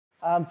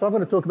So I'm going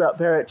to talk about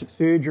bariatric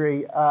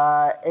surgery,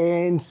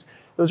 and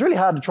it was really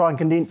hard to try and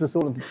condense this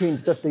all into 10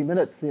 to 15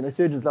 minutes. You know,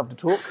 surgeons love to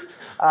talk.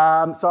 So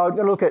I'm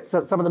going to look at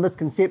some of the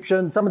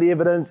misconceptions, some of the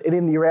evidence, and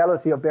then the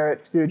reality of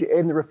bariatric surgery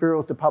and the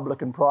referrals to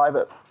public and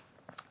private.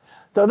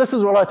 So this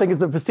is what I think is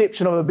the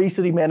perception of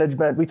obesity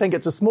management. We think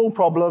it's a small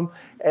problem,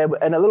 and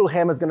a little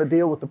hammer is going to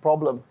deal with the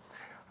problem.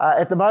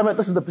 At the moment,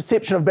 this is the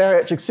perception of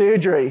bariatric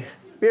surgery.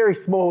 Very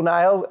small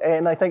nail,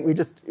 and I think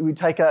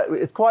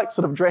it's quite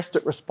sort of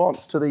drastic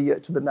response to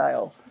the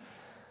nail.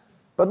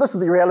 But this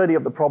is the reality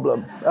of the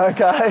problem,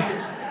 okay?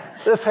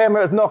 This hammer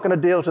is not going to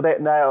deal to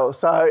that nail.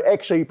 So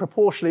actually,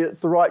 proportionally, it's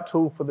the right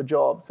tool for the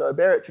job. So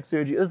bariatric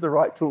surgery is the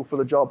right tool for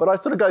the job. But I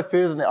sort of go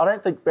further than that. I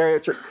don't think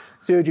bariatric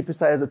surgery per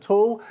se is a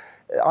tool.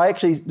 I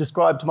actually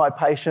describe to my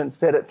patients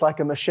that it's like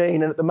a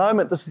machine, and at the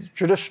moment this is a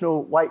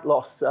traditional weight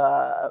loss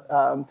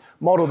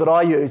model that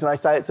I use, and I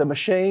say it's a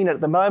machine. And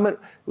at the moment,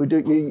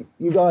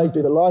 you guys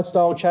do the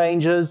lifestyle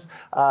changes,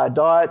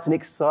 diets and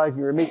exercise,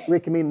 and you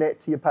recommend that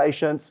to your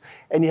patients,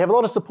 and you have a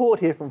lot of support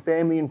here from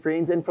family and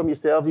friends and from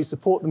yourselves. You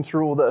support them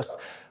through all this.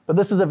 But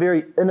this is a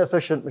very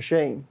inefficient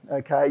machine,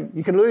 okay?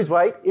 You can lose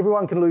weight,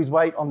 everyone can lose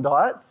weight on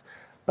diets,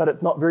 but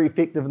it's not very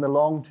effective in the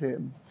long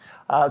term.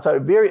 So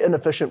very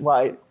inefficient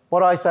weight.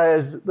 What I say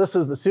is this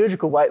is the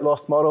surgical weight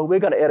loss model. We're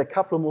going to add a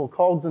couple of more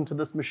cogs into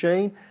this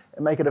machine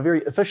and make it a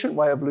very efficient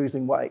way of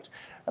losing weight.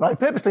 And I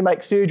purposely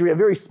make surgery a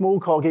very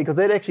small cog here because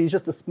that actually is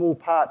just a small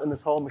part in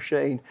this whole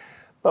machine.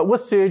 But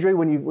with surgery,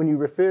 when you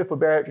refer for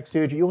bariatric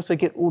surgery, you also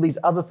get all these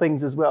other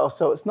things as well.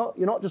 So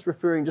you're not just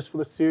referring just for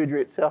the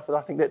surgery itself, and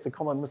I think that's a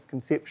common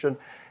misconception,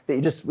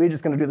 that we're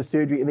just going to do the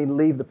surgery and then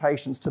leave the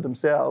patients to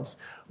themselves.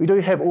 We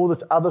do have all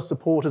this other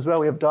support as well.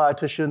 We have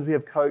dietitians, we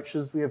have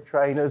coaches, we have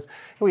trainers,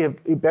 we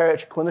have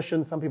bariatric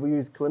clinicians. Some people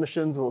use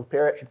clinicians or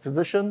bariatric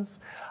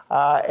physicians,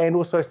 and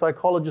also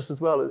psychologists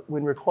as well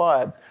when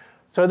required.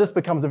 So this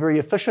becomes a very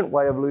efficient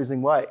way of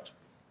losing weight.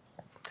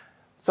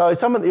 So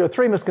some of the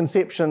three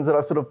misconceptions that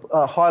I sort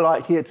of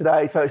highlight here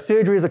today. So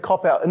surgery is a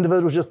cop-out.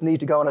 Individuals just need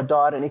to go on a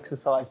diet and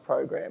exercise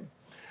program.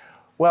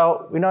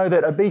 Well, we know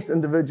that obese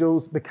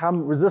individuals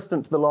become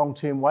resistant to the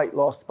long-term weight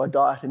loss by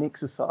diet and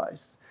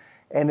exercise.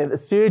 And that the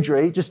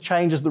surgery just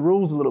changes the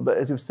rules a little bit,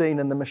 as we've seen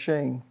in the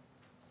machine.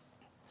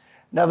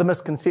 Another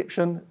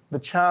misconception, the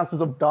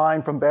chances of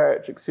dying from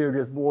bariatric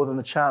surgery is more than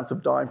the chance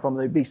of dying from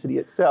the obesity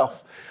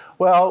itself.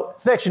 Well,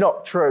 it's actually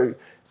not true.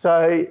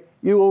 So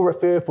you all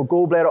refer for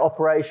gallbladder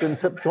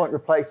operations, hip joint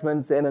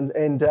replacements,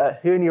 and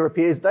hernia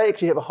repairs. They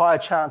actually have a higher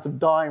chance of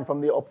dying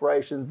from the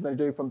operations than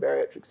they do from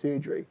bariatric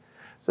surgery.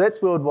 So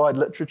that's worldwide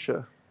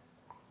literature.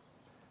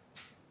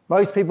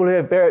 Most people who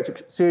have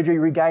bariatric surgery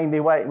regain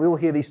their weight. We all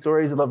hear these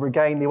stories of they've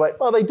regained their weight.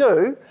 Well, they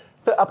do.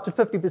 Up to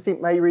 50%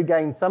 may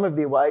regain some of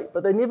their weight,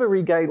 but they never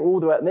regain all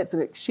the weight, and that's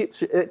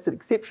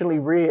exceptionally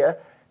rare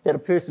that a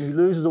person who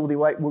loses all their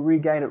weight will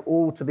regain it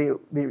all to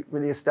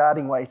their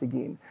starting weight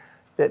again.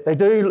 That they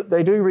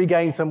do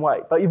regain some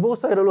weight. But you've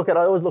also got to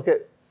I always look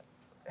at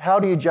how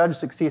do you judge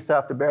success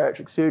after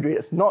bariatric surgery.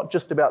 It's not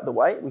just about the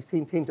weight. We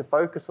tend to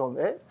focus on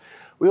that.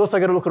 We also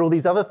got to look at all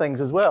these other things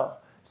as well.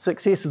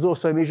 Success is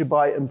also measured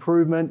by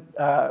improvement,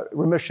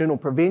 remission or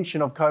prevention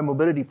of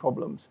comorbidity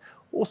problems.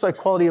 Also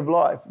quality of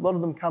life. A lot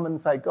of them come in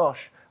and say,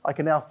 gosh, I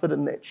can now fit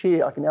in that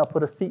chair. I can now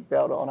put a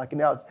seatbelt on. I can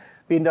now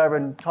bend over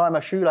and tie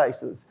my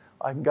shoelaces.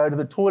 I can go to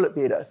the toilet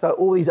better. So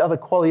all these other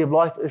quality of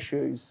life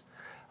issues.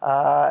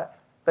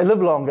 They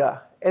live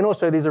longer, and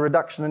also there's a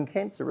reduction in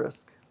cancer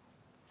risk.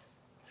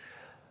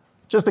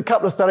 Just a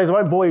couple of studies, I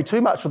won't bore you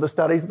too much with the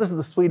studies. This is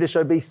the Swedish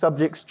obese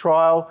subjects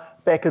trial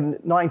back in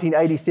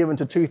 1987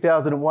 to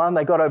 2001.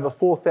 They got over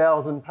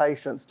 4,000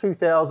 patients,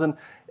 2,000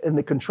 in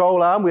the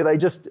control arm where they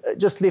just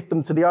left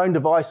them to their own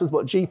devices,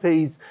 what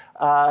GPs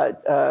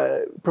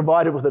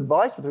provided with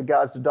advice with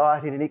regards to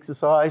dieting and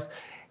exercise.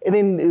 And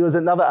then there was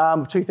another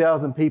arm of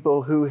 2,000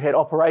 people who had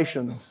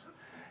operations.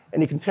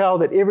 And you can tell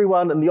that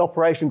everyone in the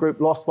operation group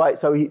lost weight.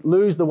 So we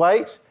lose the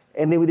weight,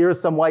 and then there is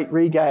some weight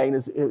regain,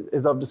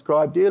 as I've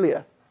described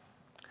earlier.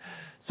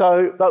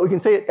 So, but we can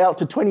see it out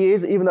to 20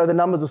 years, even though the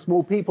numbers are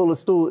small, people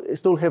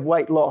still have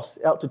weight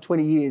loss out to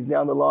 20 years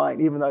down the line,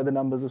 even though the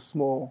numbers are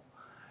small.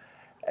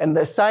 And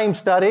the same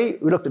study,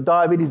 we looked at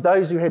diabetes,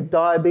 those who had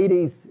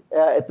diabetes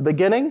at the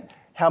beginning,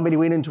 how many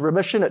went into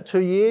remission at 2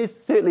 years?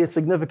 Certainly a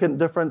significant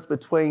difference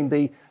between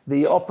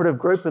the operative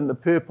group in the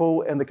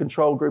purple and the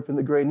control group in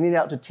the green, and then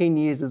out to 10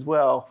 years as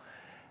well.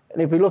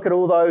 And if we look at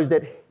all those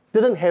that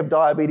didn't have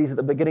diabetes at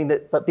the beginning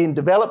but then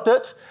developed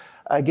it,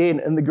 again,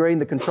 in the green,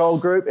 the control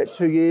group at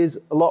 2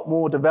 years, a lot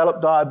more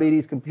developed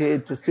diabetes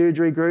compared to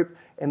surgery group,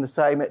 and the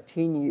same at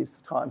 10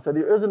 years' time. So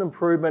there is an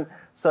improvement.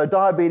 So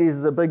diabetes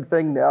is a big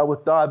thing now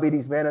with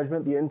diabetes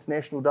management. The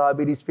International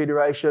Diabetes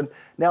Federation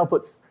now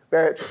puts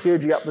bariatric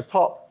surgery up the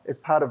top as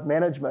part of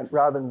management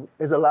rather than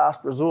as a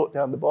last resort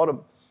down the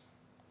bottom.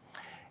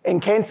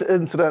 And cancer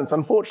incidence,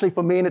 unfortunately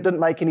for men, it didn't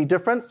make any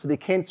difference to their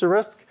cancer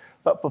risk,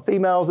 but for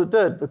females it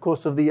did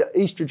because of the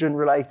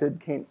estrogen-related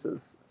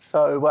cancers.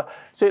 So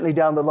certainly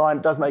down the line,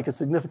 it does make a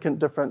significant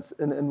difference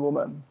in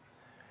women.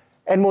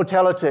 And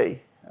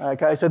mortality.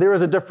 Okay, so there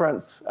is a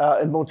difference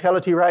in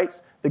mortality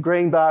rates. The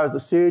green bar is the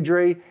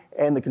surgery,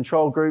 and the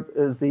control group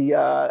is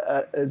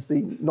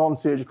the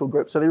non-surgical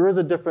group. So there is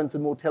a difference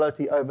in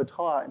mortality over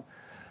time.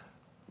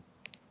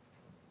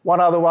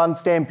 One other one,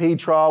 Stampede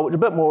trial, which is a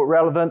bit more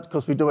relevant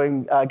because we're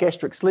doing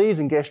gastric sleeves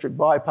and gastric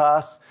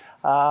bypass.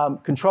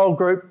 Control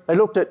group, they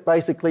looked at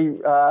basically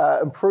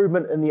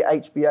improvement in the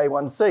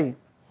HbA1c.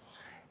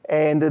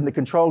 And in the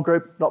control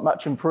group, not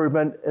much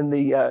improvement. In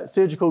the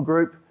surgical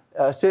group,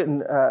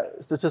 certain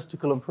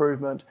statistical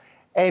improvement.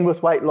 And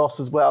with weight loss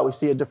as well, we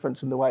see a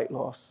difference in the weight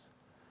loss.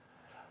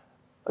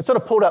 I sort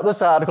of pulled out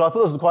this article. I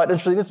thought this was quite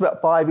interesting. This was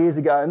about 5 years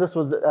ago, and this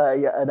was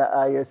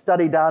a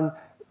study done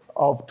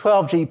of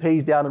 12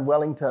 GPs down in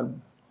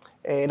Wellington.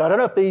 And I don't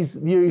know if these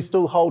views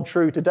still hold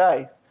true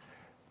today.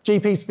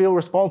 GPs feel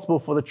responsible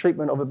for the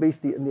treatment of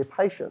obesity in their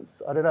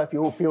patients. I don't know if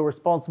you all feel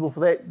responsible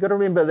for that. You've got to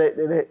remember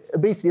that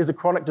obesity is a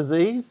chronic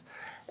disease,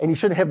 and you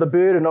shouldn't have the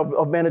burden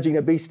of managing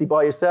obesity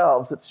by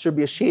yourselves. It should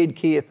be a shared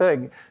care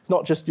thing. It's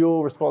not just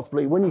your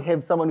responsibility. When you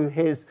have someone who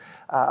has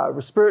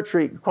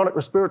chronic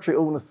respiratory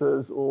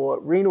illnesses or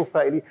renal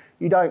failure,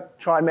 you don't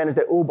try and manage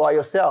that all by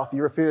yourself.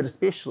 You refer to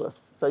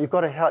specialists. So you've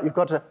got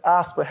to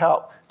ask for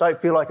help. Don't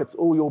feel like it's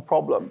all your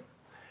problem.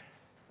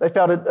 They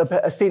felt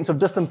a sense of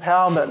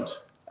disempowerment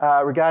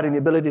regarding the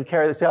ability to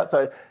carry this out.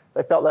 So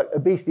they felt like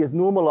obesity is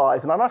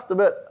normalised. And I must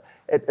admit,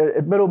 at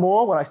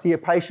Middlemore, when I see a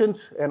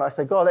patient and I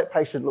say, God, that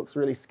patient looks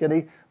really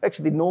skinny,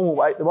 actually the normal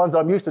weight, the ones that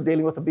I'm used to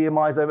dealing with are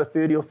BMIs over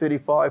 30 or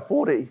 35,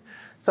 40.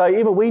 So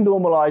even we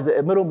normalise it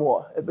at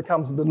Middlemore, it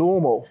becomes the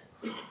normal.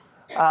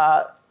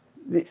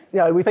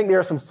 We think there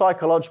are some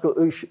psychological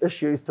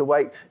issues to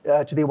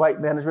their weight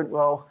management.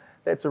 Well,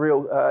 that's a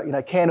real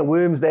can of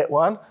worms, that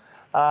one.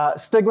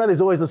 Stigma,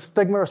 there's always a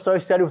stigma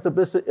associated with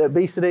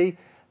obesity.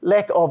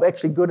 Lack of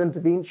actually good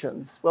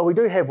interventions. Well, we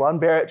do have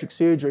one, bariatric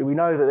surgery. We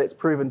know that that's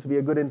proven to be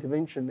a good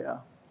intervention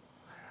now.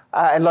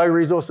 And low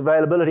resource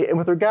availability. And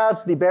with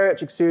regards to the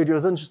bariatric surgery, it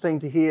was interesting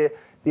to hear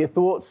their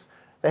thoughts.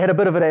 They had a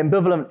bit of an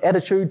ambivalent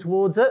attitude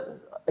towards it.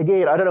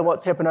 Again, I don't know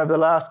what's happened over the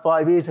last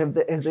 5 years. Has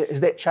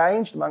that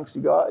changed amongst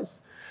you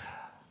guys?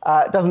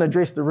 It doesn't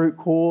address the root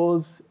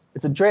cause.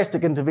 It's a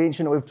drastic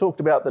intervention. We've talked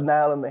about the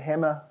nail and the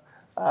hammer.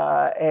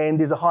 And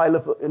there's a high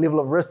level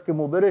of risk and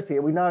morbidity.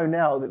 And we know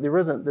now that there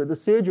isn't. The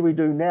surgery we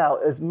do now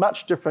is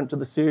much different to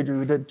the surgery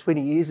we did 20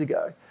 years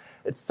ago.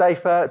 It's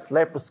safer, it's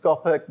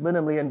laparoscopic,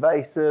 minimally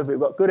invasive, we've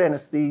got good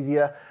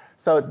anaesthesia,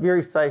 so it's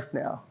very safe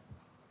now.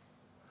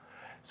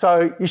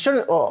 So you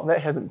shouldn't, that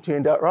hasn't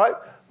turned out right,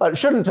 but you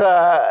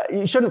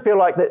shouldn't feel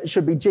like that it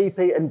should be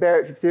GP and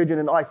bariatric surgeon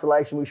in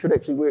isolation. We should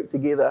actually work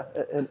together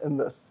in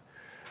this.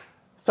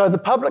 So the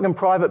public and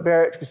private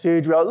bariatric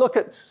surgery, I'll look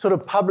at sort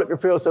of public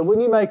referrals. So when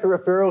you make a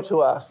referral to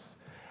us,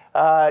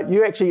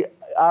 you actually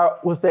are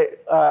with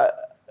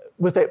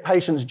that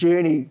patient's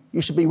journey.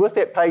 You should be with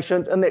that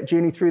patient in that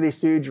journey through their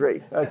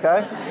surgery,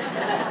 okay?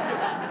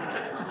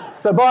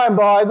 So by and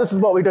by, this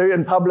is what we do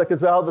in public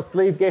as well, the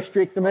sleeve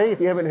gastrectomy,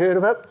 if you haven't heard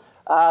of it.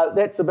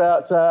 That's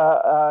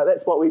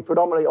what we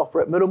predominantly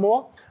offer at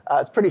Middlemore.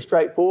 It's pretty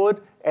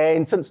straightforward,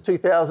 and since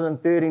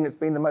 2013, it's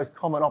been the most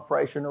common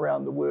operation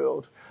around the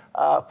world.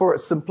 For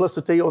its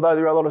simplicity, although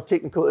there are a lot of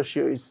technical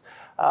issues.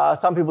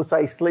 Some people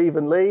say sleeve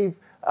and leave,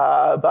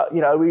 but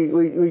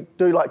we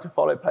do like to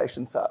follow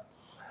patients up.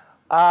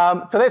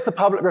 So that's the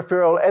public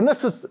referral, and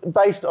this is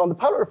based on, the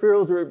public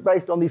referrals were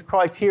based on these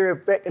criteria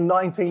back in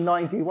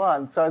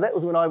 1991. So that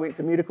was when I went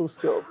to medical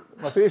school,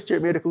 my first year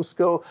at medical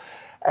school,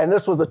 and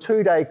this was a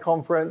 2-day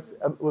conference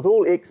with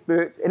all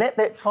experts, and at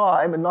that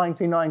time, in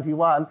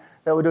 1991,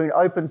 they were doing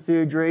open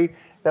surgery.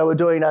 They were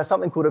doing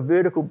something called a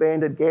vertical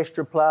banded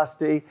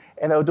gastroplasty,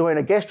 and they were doing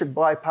a gastric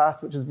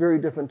bypass, which is very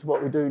different to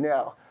what we do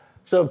now.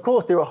 So, of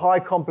course, there were high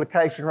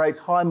complication rates,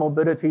 high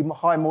morbidity,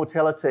 high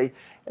mortality,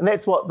 and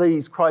that's what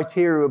these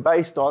criteria were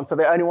based on, so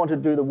they only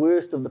wanted to do the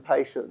worst of the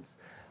patients.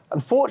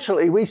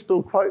 Unfortunately, we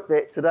still quote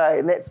that today,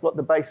 and that's what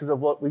the basis of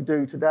what we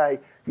do today,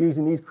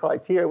 using these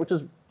criteria,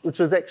 which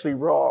is actually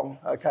wrong,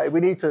 okay? We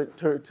need to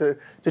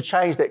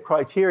change that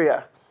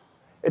criteria.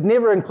 It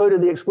never included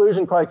the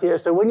exclusion criteria,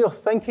 so when you're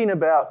thinking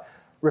about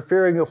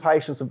referring your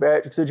patients for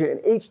bariatric surgery, and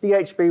each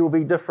DHB will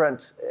be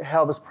different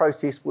how this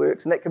process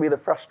works, and that can be the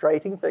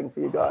frustrating thing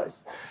for you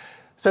guys.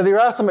 So there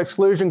are some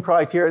exclusion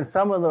criteria, and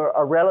some of them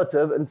are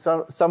relative, and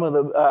some of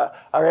them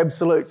are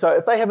absolute. So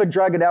if they have a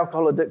drug and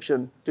alcohol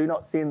addiction, do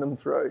not send them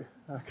through,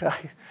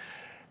 okay?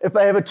 If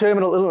they have a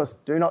terminal illness,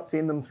 do not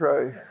send them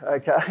through,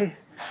 okay?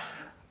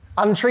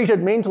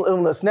 Untreated mental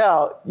illness.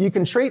 Now, you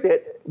can treat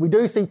that. We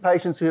do see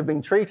patients who have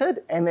been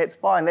treated, and that's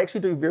fine. They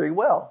actually do very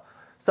well.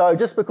 So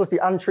just because they're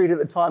untreated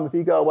at the time, if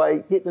you go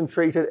away, get them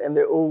treated and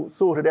they're all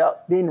sorted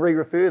out, then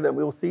re-refer them,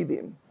 we'll see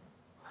them.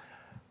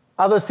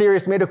 Other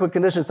serious medical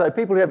conditions, so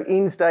people who have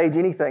end-stage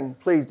anything,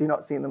 please do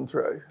not send them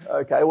through,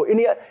 okay? Or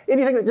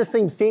anything that just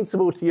seems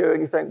sensible to you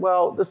and you think,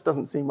 well, this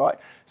doesn't seem right.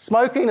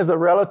 Smoking is a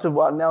relative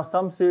one. Now,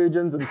 some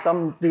surgeons and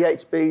some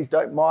DHBs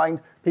don't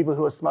mind people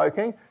who are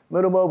smoking.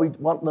 Middlemore, we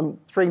want them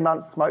 3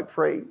 months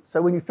smoke-free.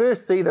 So when you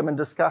first see them and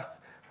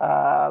discuss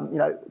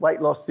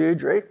weight loss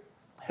surgery,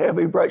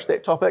 however we broach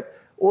that topic,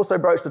 Also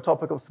broach the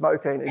topic of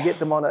smoking and get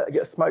them on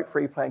a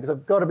smoke-free plan, because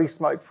they've got to be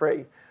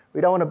smoke-free.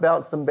 We don't want to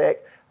bounce them back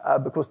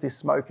because they're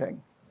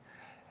smoking.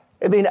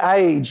 And then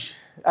age.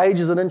 Age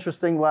is an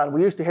interesting one.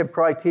 We used to have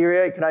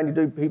criteria. You can only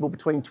do people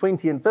between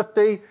 20 and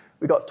 50.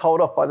 We got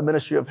told off by the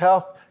Ministry of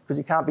Health because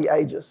you can't be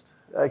ageist.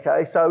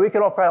 Okay, so we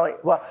can operate,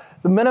 well,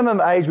 the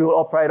minimum age we will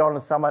operate on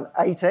is someone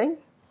 18,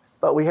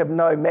 but we have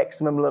no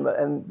maximum limit.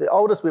 And the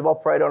oldest we've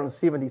operated on is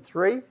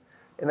 73,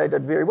 and they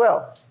did very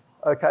well.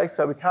 Okay,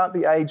 so we can't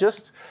be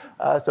ageist.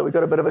 So we've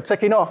got a bit of a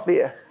ticking off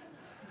there.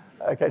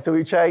 Okay, so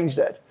we changed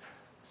it.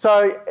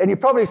 So, and you've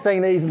probably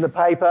seen these in the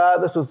paper.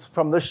 This was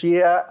from this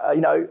year.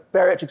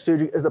 Bariatric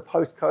surgery is a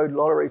postcode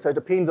lottery, so it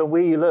depends on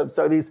where you live.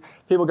 So these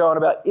people go on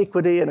about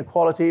equity and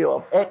equality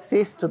of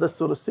access to this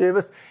sort of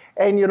service,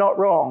 and you're not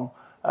wrong.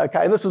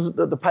 Okay, and this is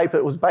the paper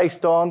it was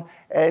based on,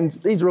 and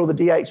these are all the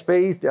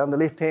DHBs down the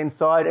left-hand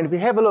side. And if you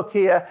have a look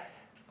here,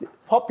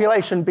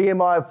 population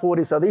BMI of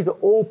 40, so these are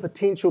all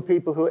potential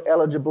people who are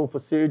eligible for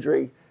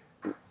surgery.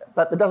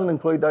 But that doesn't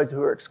include those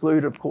who are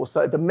excluded, of course.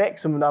 So the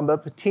maximum number,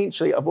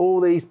 potentially, of all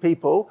these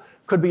people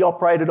could be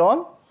operated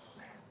on.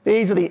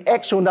 These are the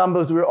actual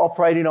numbers we're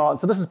operating on.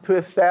 So this is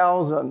per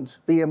 1,000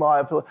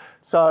 BMI.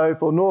 So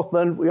for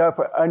Northland, we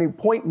operate only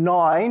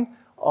 0.9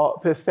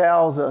 per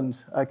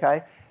 1,000,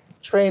 okay?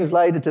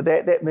 Translated to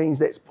that, that means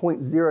that's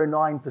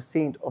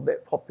 0.09% of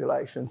that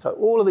population. So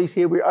all of these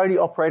here, we only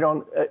operate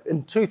on,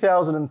 in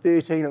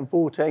 2013 and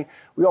 14,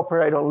 we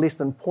operate on less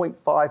than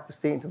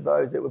 0.5% of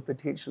those that were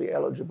potentially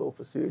eligible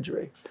for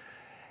surgery.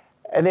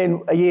 And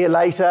then a year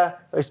later,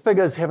 those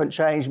figures haven't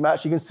changed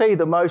much. You can see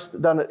the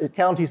most done at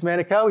Counties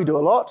Manukau, we do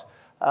a lot,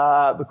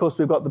 because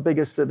we've got the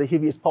biggest, the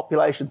heaviest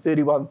population,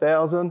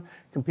 31,000,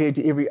 compared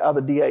to every other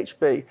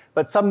DHB.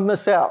 But some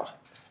miss out.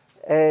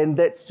 And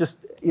that's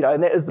just,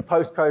 and that is the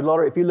postcode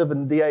lottery. If you live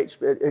in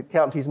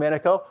Counties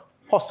Manukau,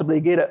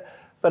 possibly get it.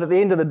 But at the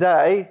end of the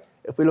day,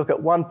 if we look at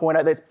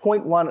 1.8, that's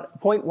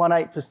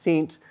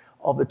 0.18%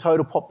 of the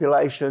total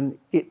population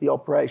get the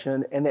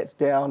operation, and that's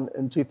down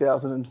in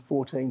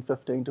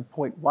 2014-15 to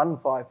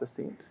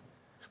 0.15%.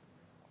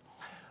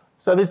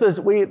 So there's this,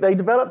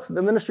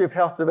 the Ministry of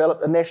Health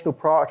developed a national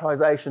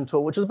prioritisation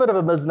tool, which is a bit of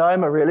a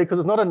misnomer really, because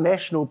it's not a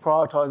national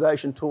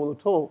prioritisation tool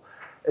at all.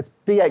 It's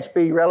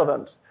DHB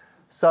relevant.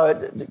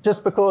 So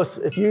just because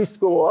if you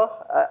score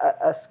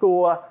a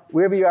score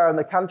wherever you are in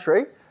the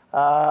country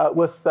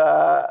with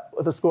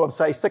a score of,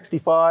 say,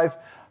 65,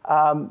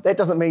 that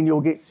doesn't mean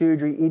you'll get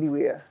surgery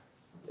anywhere.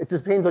 It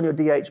depends on your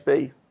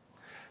DHB.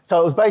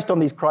 So it was based on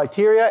these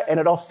criteria, and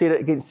it offset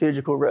it against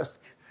surgical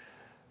risk.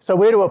 So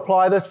where to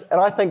apply this? And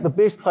I think the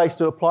best place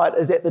to apply it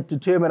is at the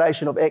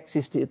determination of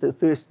access to the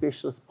first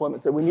specialist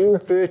appointment. So when you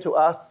refer to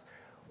us,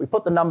 we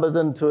put the numbers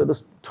into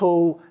this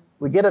tool,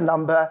 we get a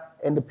number,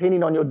 and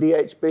depending on your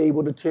DHB,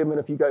 we'll determine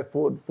if you go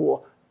forward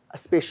for a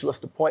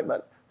specialist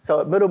appointment. So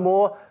at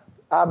Middlemore,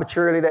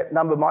 arbitrarily that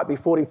number might be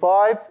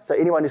 45. So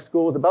anyone who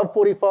scores above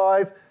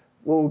 45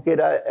 will get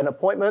an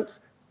appointment.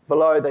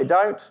 Below, they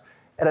don't.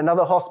 At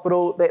another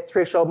hospital, that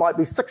threshold might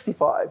be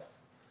 65.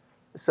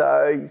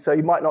 So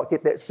you might not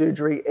get that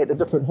surgery at a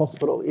different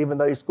hospital, even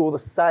though you score the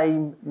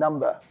same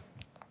number.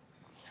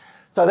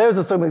 So those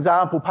are some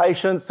example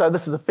patients. So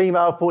this is a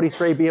female,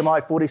 43,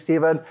 BMI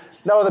 47.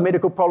 No other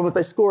medical problems.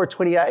 They score a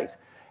 28.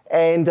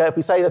 And if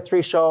we say the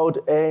threshold,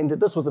 and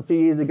this was a few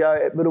years ago,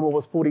 at Middlemore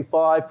was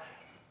 45,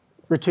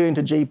 return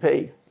to GP.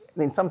 And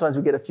then sometimes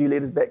we get a few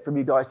letters back from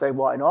you guys saying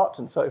why not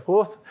and so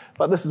forth.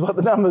 But this is what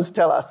the numbers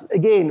tell us.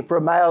 Again, for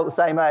a male the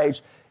same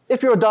age,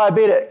 if you're a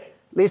diabetic,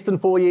 less than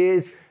 4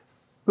 years,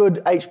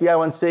 good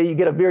HbA1c, you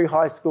get a very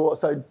high score.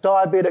 So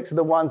diabetics are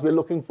the ones we're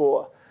looking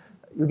for.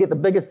 You get the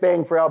biggest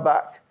bang for our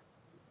buck.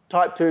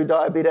 Type 2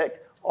 diabetic,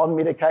 on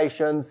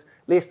medications,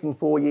 less than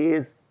 4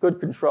 years, good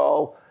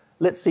control.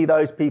 Let's see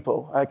those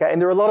people, okay? And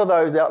there are a lot of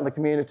those out in the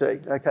community,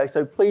 okay?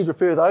 So please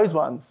refer those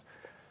ones.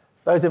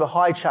 Those have a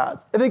high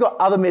chance. If they've got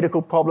other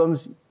medical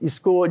problems, you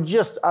score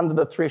just under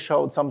the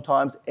threshold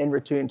sometimes and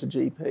return to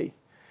GP.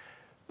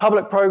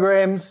 Public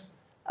programs,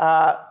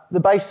 the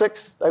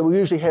basics, they will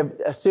usually have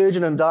a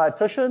surgeon and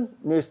dietitian,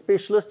 nurse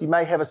specialist. You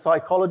may have a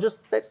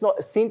psychologist. That's not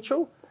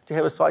essential to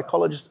have a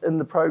psychologist in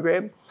the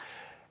program.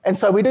 And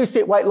so we do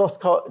set weight loss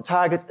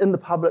targets in the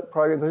public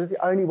program because it's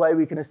the only way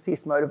we can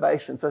assess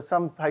motivation. So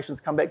some patients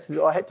come back and say,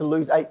 oh, I had to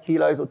lose 8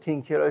 kilos or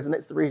 10 kilos, and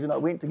that's the reason I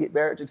went to get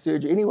bariatric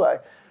surgery anyway.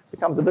 It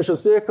becomes a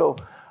vicious circle.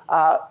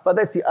 But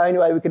that's the only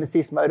way we can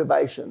assess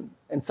motivation.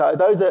 And so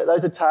those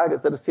are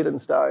targets that are set in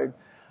stone.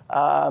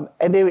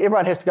 And then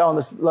everyone has to go on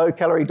this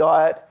low-calorie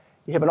diet.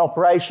 You have an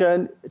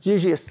operation. It's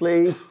usually a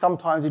sleeve.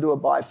 Sometimes you do a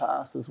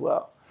bypass as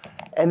well.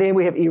 And then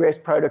we have ERAS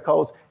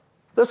protocols.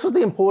 This is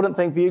the important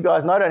thing for you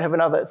guys, and I don't have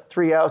another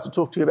 3 hours to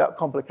talk to you about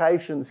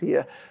complications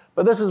here,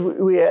 but this is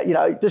where,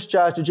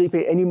 discharge to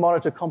GP and you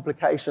monitor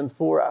complications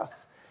for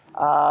us.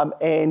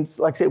 And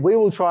like I said, we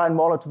will try and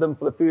monitor them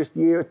for the first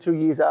year or 2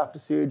 years after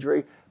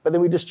surgery, but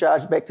then we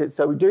discharge back to it.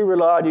 So we do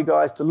rely on you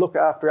guys to look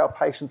after our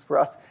patients for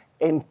us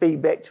and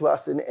feed back to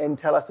us and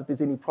tell us if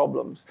there's any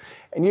problems.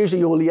 And usually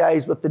you'll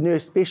liaise with the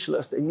nurse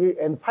specialist,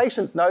 and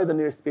patients know the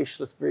nurse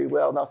specialist very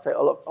well, and they'll say,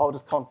 oh look, I'll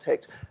just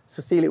contact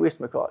Cecilia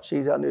Westmacott,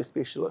 she's our nurse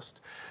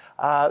specialist.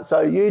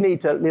 So you need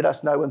to let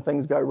us know when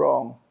things go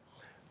wrong.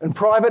 In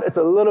private, it's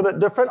a little bit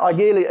different.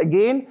 Ideally,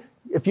 again,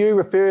 if you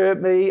refer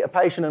me a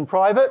patient in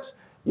private,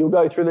 you'll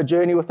go through the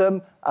journey with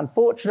them.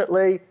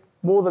 Unfortunately,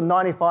 more than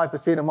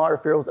 95% of my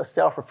referrals are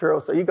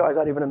self-referrals, so you guys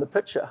aren't even in the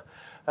picture.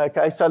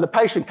 Okay, so the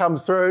patient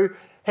comes through,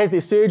 has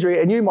their surgery,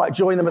 and you might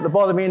join them at the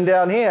bottom end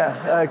down here,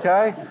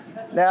 okay?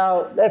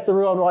 Now, that's the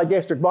Roux-en-Y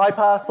gastric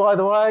bypass, by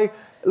the way.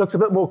 It looks a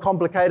bit more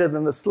complicated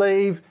than the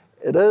sleeve.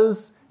 It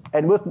is,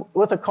 and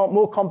with a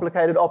more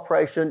complicated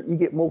operation, you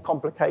get more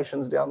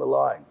complications down the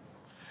line.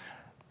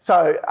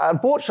 So,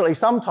 unfortunately,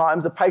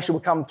 sometimes a patient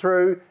will come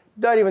through,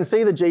 don't even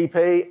see the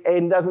GP,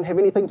 and doesn't have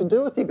anything to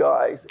do with you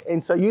guys.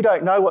 And so you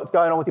don't know what's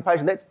going on with your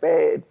patient. That's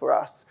bad for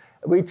us.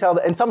 We tell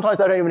them, and sometimes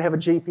they don't even have a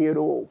GP at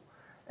all.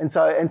 And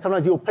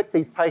sometimes you'll pick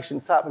these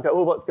patients up and go,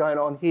 oh, what's going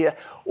on here?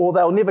 Or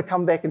they'll never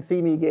come back and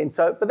see me again.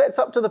 So, but that's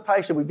up to the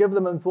patient. We give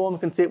them informed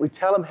consent. We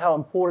tell them how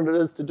important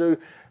it is to do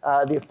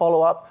their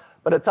follow-up,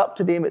 but it's up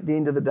to them at the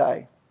end of the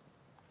day.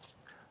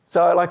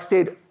 So like I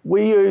said,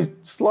 we use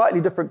slightly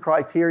different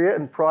criteria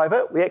in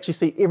private. We actually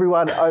see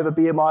everyone over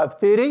BMI of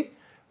 30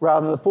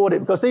 rather than 40,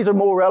 because these are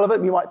more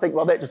relevant. You might think,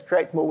 well, that just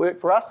creates more work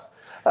for us.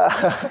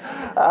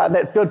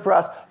 That's good for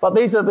us. But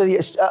these are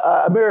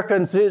the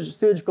American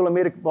Surgical and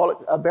Metabolic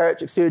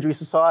Bariatric Surgery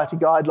Society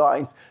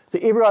guidelines. So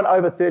everyone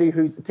over 30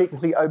 who's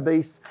technically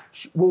obese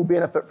will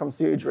benefit from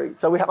surgery.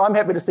 So I'm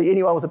happy to see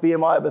anyone with a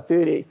BMI over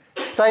 30.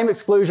 Same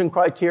exclusion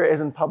criteria as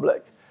in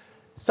public.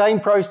 Same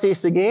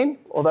process again,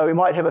 although we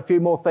might have a few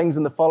more things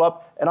in the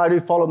follow-up, and I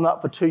do follow them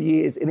up for 2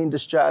 years and then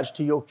discharge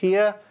to your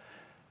care.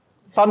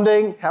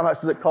 Funding, how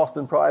much does it cost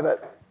in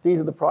private?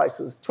 These are the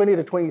prices,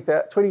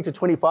 $20,000 to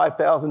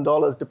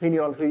 $25,000, depending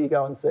on who you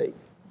go and see.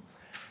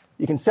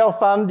 You can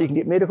self-fund, you can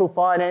get medical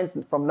finance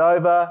from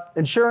Nova.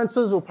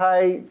 Insurances will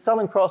pay,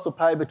 Southern Cross will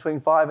pay between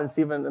 $5,000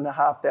 and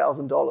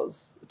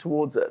 $7,500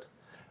 towards it,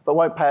 but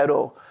won't pay at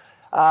all.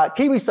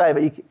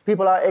 KiwiSaver,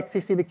 people are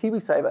accessing the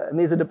KiwiSaver, and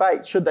there's a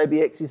debate, should they be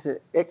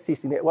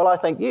accessing that? Well, I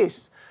think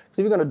yes, because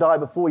if you're going to die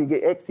before you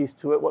get access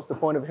to it, what's the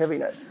point of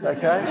having it,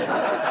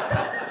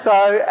 okay? So,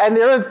 and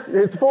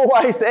there's 4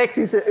 ways to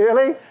access it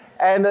early,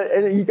 and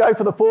you go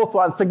for the 4th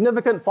one.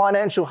 Significant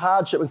financial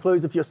hardship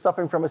includes if you're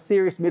suffering from a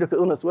serious medical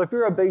illness. Well, if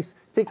you're obese,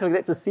 technically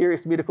that's a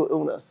serious medical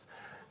illness.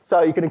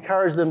 So you can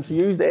encourage them to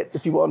use that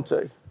if you want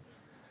to.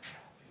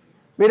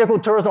 Medical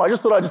tourism, I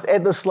just thought I'd just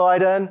add this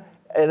slide in.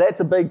 That's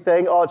a big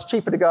thing. Oh, it's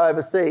cheaper to go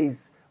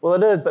overseas. Well,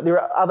 it is, but there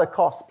are other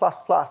costs,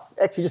 plus.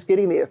 Actually, just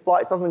getting there.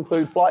 Flights doesn't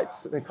include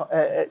flights.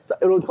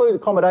 It'll include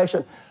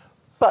accommodation,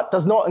 but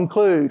does not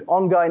include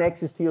ongoing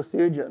access to your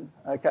surgeon.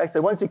 Okay, so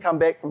once you come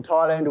back from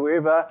Thailand or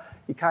wherever,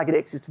 you can't get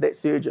access to that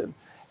surgeon.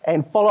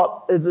 And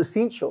follow-up is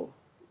essential.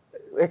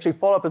 Actually,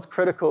 follow-up is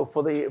critical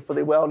for their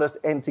wellness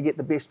and to get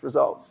the best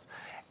results.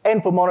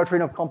 And for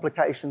monitoring of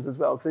complications as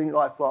well, because they're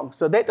lifelong.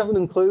 So that doesn't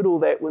include all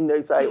that when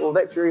they say, well,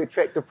 that's a very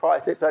attractive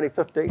price, that's only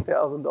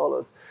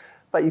 $15,000.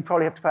 But you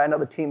probably have to pay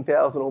another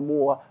 $10,000 or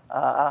more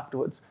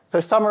afterwards. So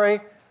summary,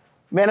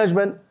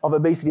 management of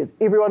obesity is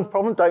everyone's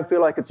problem. Don't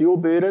feel like it's your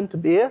burden to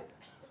bear.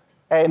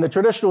 And the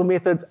traditional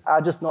methods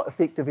are just not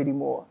effective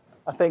anymore.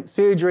 I think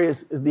surgery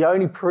is the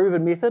only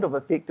proven method of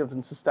effective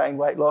and sustained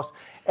weight loss.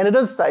 And it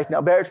is safe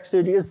now. Bariatric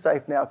surgery is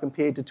safe now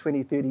compared to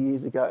 20, 30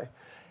 years ago.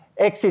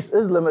 Access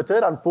is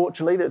limited,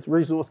 unfortunately, there's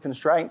resource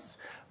constraints,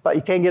 but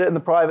you can get it in the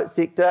private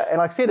sector. And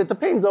like I said, it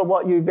depends on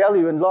what you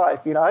value in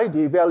life, you know. Do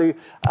you value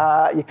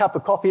your cup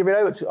of coffee every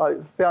day, which I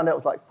found out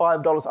was like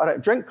 $5. I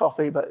don't drink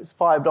coffee, but it's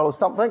 $5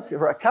 something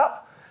for a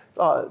cup.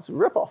 Oh, it's a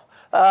rip-off.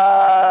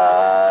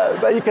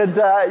 But you can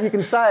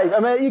save. I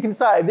mean, you can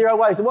save. There are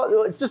ways. It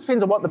just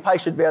depends on what the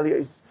patient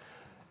values.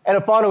 And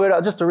a final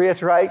word, just to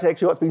reiterate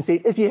actually what's been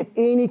said, if you have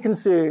any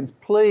concerns,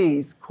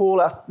 please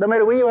call us. No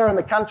matter where you are in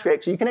the country,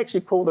 actually, you can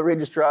actually call the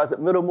registrars at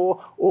Middlemore,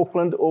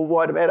 Auckland, or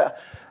Waitemata,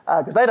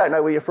 because they don't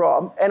know where you're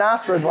from, and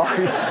ask for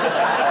advice.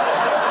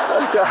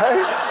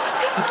 Okay?